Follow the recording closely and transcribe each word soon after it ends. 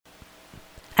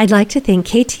I'd like to thank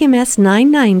KTMS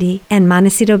 990 and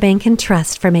Montecito Bank and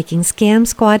Trust for making Scam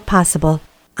Squad possible.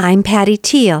 I'm Patty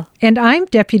Teal. And I'm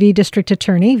Deputy District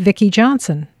Attorney Vicki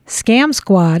Johnson. Scam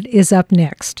Squad is up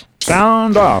next.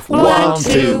 Sound off. 1,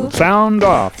 2. Sound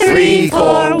off. 3,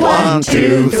 4. 1,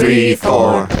 2, 3,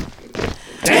 4.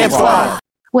 Scam Squad.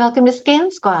 Welcome to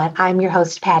Scam Squad. I'm your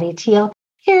host, Patty Teal.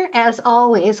 Here, as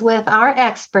always, with our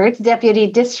experts, Deputy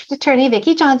District Attorney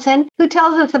Vicki Johnson, who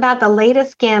tells us about the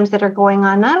latest scams that are going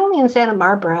on, not only in Santa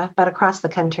Barbara, but across the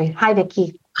country. Hi,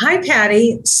 Vicki. Hi,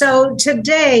 Patty. So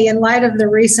today, in light of the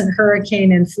recent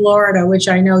hurricane in Florida, which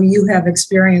I know you have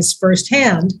experienced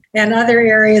firsthand, and other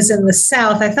areas in the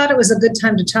South, I thought it was a good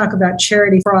time to talk about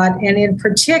charity fraud, and in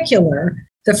particular,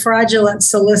 the fraudulent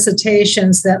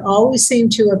solicitations that always seem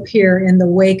to appear in the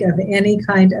wake of any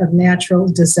kind of natural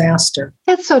disaster.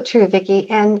 That's so true, Vicki.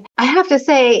 And I have to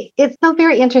say, it's so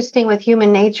very interesting with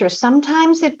human nature.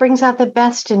 Sometimes it brings out the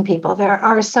best in people. There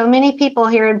are so many people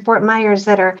here in Fort Myers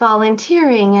that are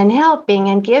volunteering and helping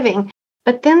and giving.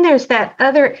 But then there's that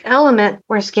other element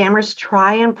where scammers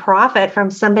try and profit from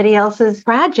somebody else's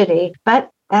tragedy. But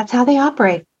that's how they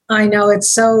operate. I know, it's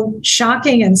so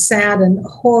shocking and sad and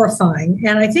horrifying.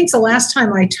 And I think the last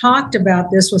time I talked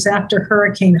about this was after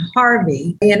Hurricane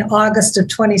Harvey in August of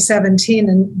 2017.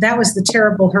 And that was the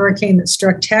terrible hurricane that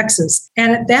struck Texas.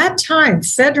 And at that time,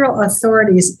 federal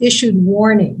authorities issued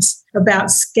warnings about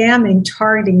scamming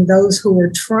targeting those who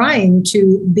were trying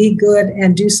to be good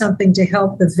and do something to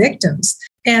help the victims.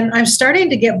 And I'm starting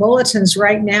to get bulletins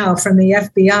right now from the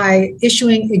FBI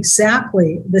issuing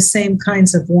exactly the same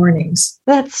kinds of warnings.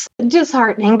 That's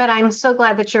disheartening, but I'm so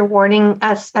glad that you're warning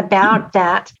us about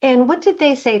that. And what did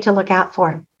they say to look out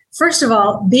for? First of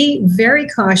all, be very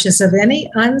cautious of any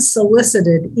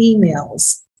unsolicited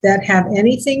emails that have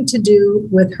anything to do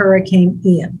with Hurricane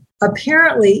Ian.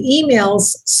 Apparently,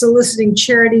 emails soliciting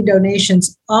charity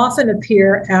donations often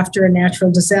appear after a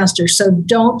natural disaster, so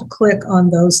don't click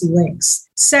on those links.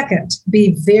 Second,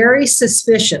 be very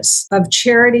suspicious of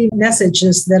charity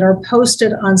messages that are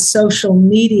posted on social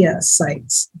media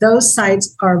sites. Those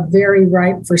sites are very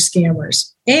ripe for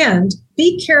scammers. And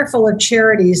be careful of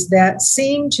charities that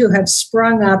seem to have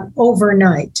sprung up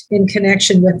overnight in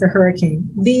connection with the hurricane.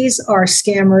 These are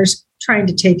scammers trying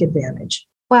to take advantage.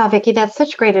 Wow, Vicki, that's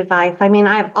such great advice. I mean,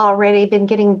 I've already been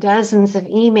getting dozens of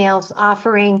emails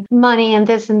offering money and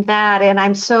this and that, and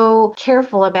I'm so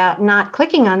careful about not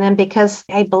clicking on them because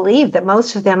I believe that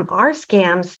most of them are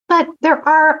scams. But there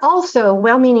are also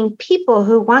well-meaning people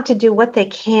who want to do what they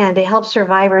can to help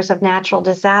survivors of natural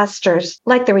disasters,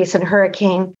 like the recent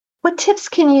hurricane. What tips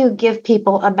can you give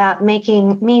people about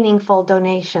making meaningful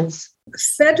donations?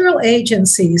 Federal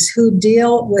agencies who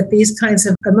deal with these kinds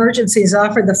of emergencies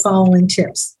offer the following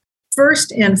tips.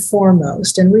 First and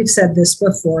foremost, and we've said this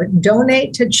before,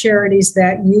 donate to charities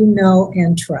that you know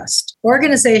and trust.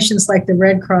 Organizations like the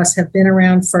Red Cross have been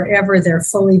around forever. They're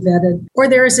fully vetted. Or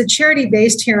there is a charity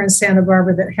based here in Santa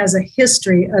Barbara that has a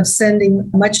history of sending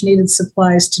much needed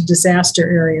supplies to disaster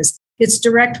areas. It's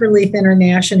Direct Relief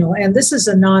International, and this is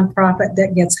a nonprofit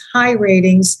that gets high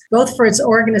ratings, both for its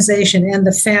organization and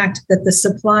the fact that the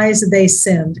supplies they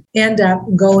send end up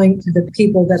going to the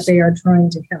people that they are trying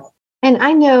to help. And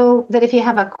I know that if you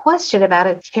have a question about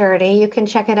a charity, you can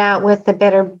check it out with the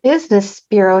Better Business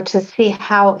Bureau to see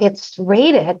how it's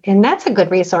rated. And that's a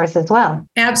good resource as well.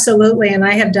 Absolutely. And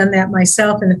I have done that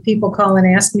myself. And if people call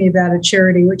and ask me about a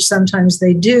charity, which sometimes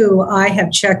they do, I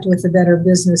have checked with the Better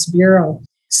Business Bureau.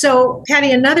 So,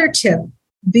 Patty, another tip,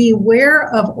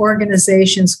 beware of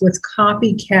organizations with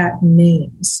copycat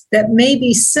names that may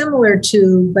be similar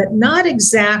to, but not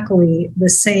exactly the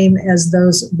same as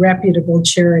those reputable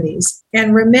charities.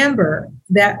 And remember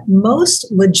that most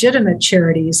legitimate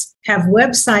charities have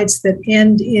websites that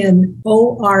end in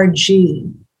org,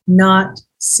 not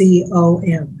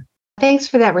com. Thanks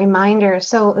for that reminder.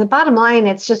 So the bottom line,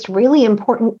 it's just really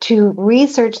important to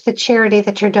research the charity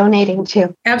that you're donating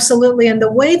to. Absolutely. And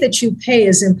the way that you pay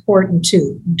is important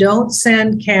too. Don't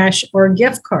send cash or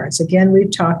gift cards. Again,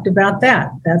 we've talked about that.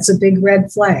 That's a big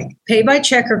red flag. Pay by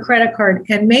check or credit card,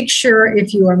 and make sure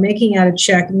if you are making out a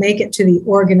check, make it to the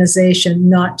organization,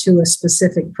 not to a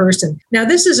specific person. Now,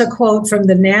 this is a quote from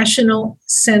the National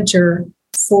Center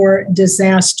for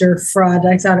Disaster Fraud.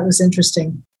 I thought it was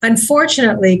interesting.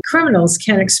 Unfortunately, criminals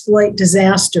can exploit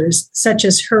disasters such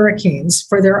as hurricanes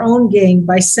for their own gain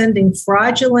by sending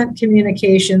fraudulent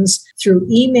communications through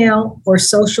email or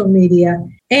social media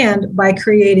and by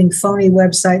creating phony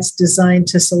websites designed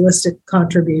to solicit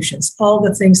contributions, all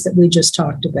the things that we just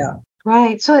talked about.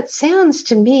 Right. So it sounds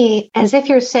to me as if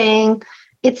you're saying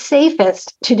it's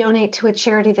safest to donate to a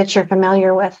charity that you're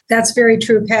familiar with. That's very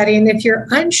true, Patty. And if you're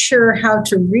unsure how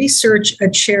to research a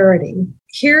charity,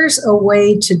 here's a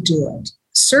way to do it.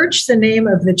 Search the name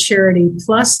of the charity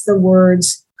plus the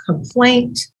words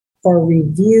complaint or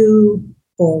review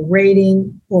or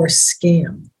rating or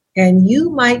scam. And you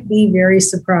might be very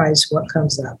surprised what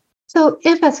comes up. So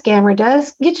if a scammer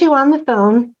does get you on the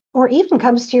phone or even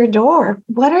comes to your door,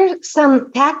 what are some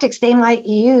tactics they might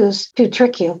use to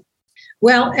trick you?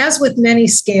 Well, as with many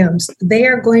scams, they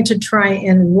are going to try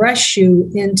and rush you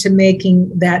into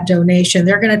making that donation.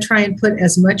 They're going to try and put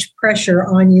as much pressure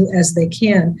on you as they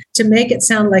can to make it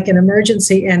sound like an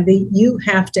emergency and you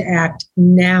have to act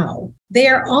now. They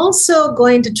are also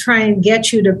going to try and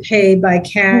get you to pay by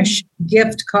cash,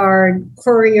 gift card,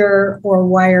 courier, or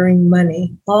wiring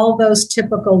money. All those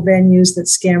typical venues that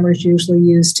scammers usually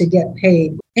use to get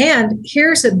paid. And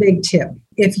here's a big tip.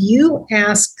 If you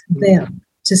ask them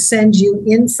to send you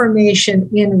information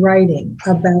in writing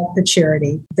about the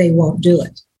charity, they won't do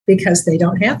it because they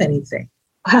don't have anything.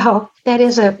 Wow, that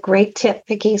is a great tip,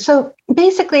 Vicki. So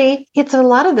basically, it's a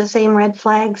lot of the same red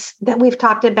flags that we've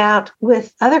talked about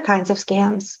with other kinds of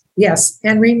scams. Yes.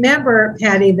 And remember,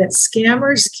 Patty, that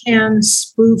scammers can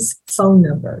spoof phone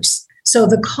numbers. So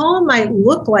the call might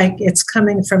look like it's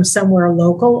coming from somewhere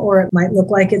local, or it might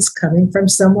look like it's coming from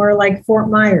somewhere like Fort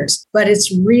Myers, but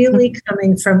it's really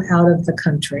coming from out of the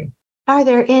country. Are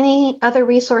there any other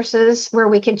resources where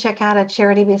we can check out a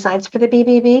charity besides for the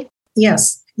BBB?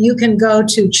 Yes. You can go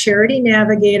to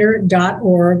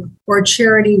charitynavigator.org or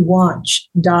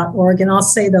charitywatch.org, and I'll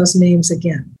say those names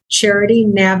again.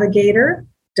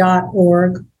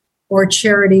 charitynavigator.org or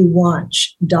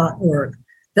charitywatch.org.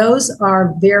 Those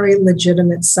are very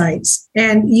legitimate sites.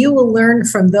 And you will learn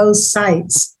from those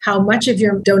sites how much of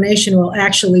your donation will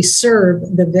actually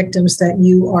serve the victims that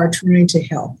you are trying to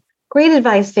help. Great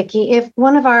advice, Vicki. If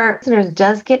one of our listeners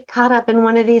does get caught up in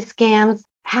one of these scams,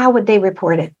 how would they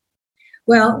report it?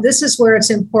 Well, this is where it's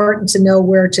important to know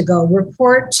where to go.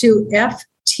 Report to FTC.gov,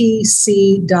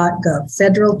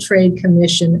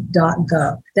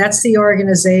 federaltradecommission.gov. That's the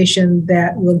organization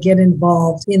that will get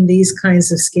involved in these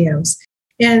kinds of scams.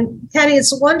 And Patty,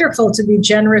 it's wonderful to be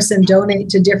generous and donate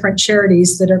to different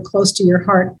charities that are close to your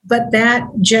heart, but that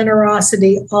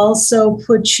generosity also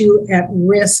puts you at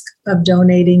risk of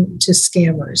donating to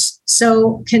scammers.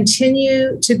 So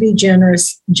continue to be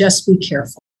generous, just be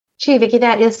careful. Gee, Vicki,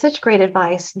 that is such great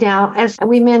advice. Now, as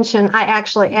we mentioned, I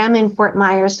actually am in Fort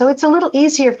Myers, so it's a little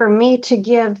easier for me to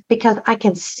give because I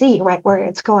can see right where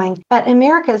it's going. But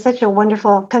America is such a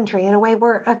wonderful country. In a way,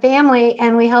 we're a family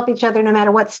and we help each other no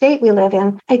matter what state we live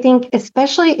in. I think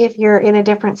especially if you're in a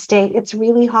different state, it's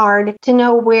really hard to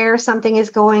know where something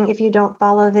is going if you don't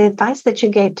follow the advice that you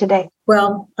gave today.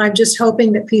 Well, I'm just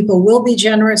hoping that people will be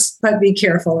generous, but be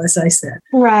careful, as I said.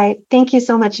 Right. Thank you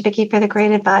so much, Vicki, for the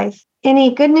great advice.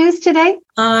 Any good news today?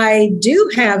 I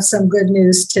do have some good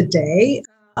news today.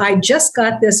 I just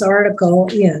got this article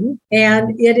in,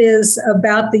 and it is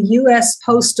about the U.S.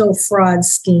 postal fraud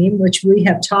scheme, which we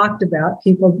have talked about,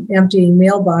 people emptying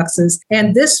mailboxes.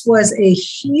 And this was a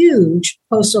huge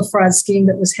postal fraud scheme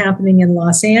that was happening in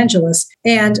Los Angeles.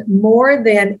 And more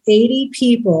than 80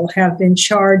 people have been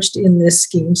charged in this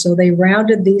scheme. So they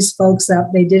rounded these folks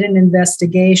up. They did an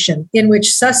investigation in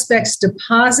which suspects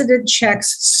deposited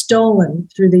checks stolen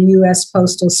through the U.S.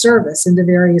 Postal Service into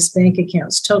various bank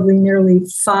accounts, totaling nearly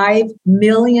 $5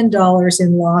 million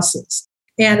in losses.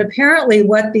 And apparently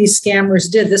what these scammers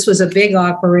did, this was a big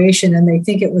operation, and they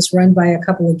think it was run by a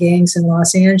couple of gangs in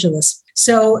Los Angeles.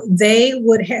 So they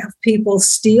would have people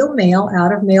steal mail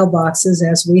out of mailboxes,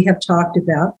 as we have talked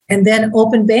about, and then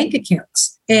open bank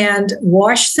accounts and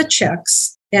wash the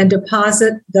checks and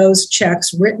deposit those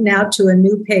checks written out to a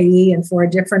new payee and for a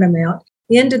different amount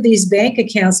into these bank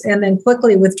accounts, and then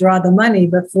quickly withdraw the money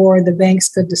before the banks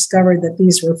could discover that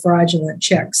these were fraudulent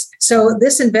checks. So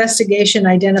this investigation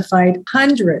identified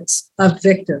hundreds of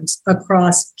victims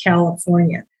across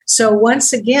California. So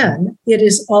once again, it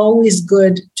is always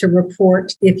good to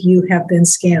report if you have been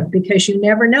scammed, because you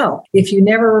never know. If you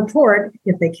never report,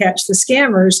 if they catch the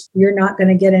scammers, you're not going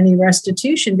to get any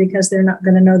restitution because they're not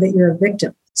going to know that you're a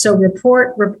victim. So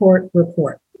report, report,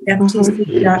 report.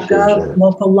 FTC.gov,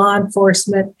 local law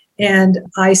enforcement, and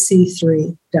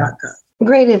IC3.gov.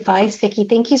 Great advice, Vicki.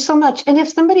 Thank you so much. And if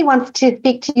somebody wants to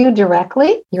speak to you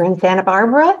directly, you're in Santa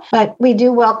Barbara, but we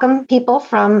do welcome people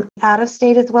from out of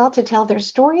state as well to tell their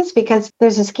stories, because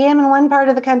there's a scam in one part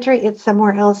of the country, it's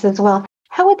somewhere else as well.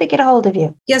 How would they get a hold of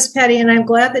you? Yes, Patty, and I'm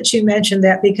glad that you mentioned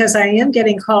that, because I am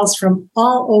getting calls from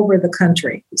all over the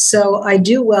country. So I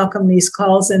do welcome these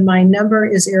calls, and my number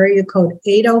is area code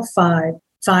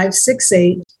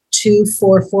 805-568-2828.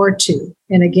 805-568-2442.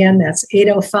 And again, that's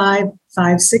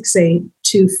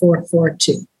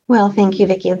 805-568-2442. Well, thank you,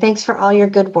 Vicki. And thanks for all your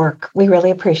good work. We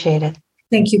really appreciate it.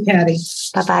 Thank you, Patty.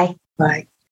 Bye-bye. Bye.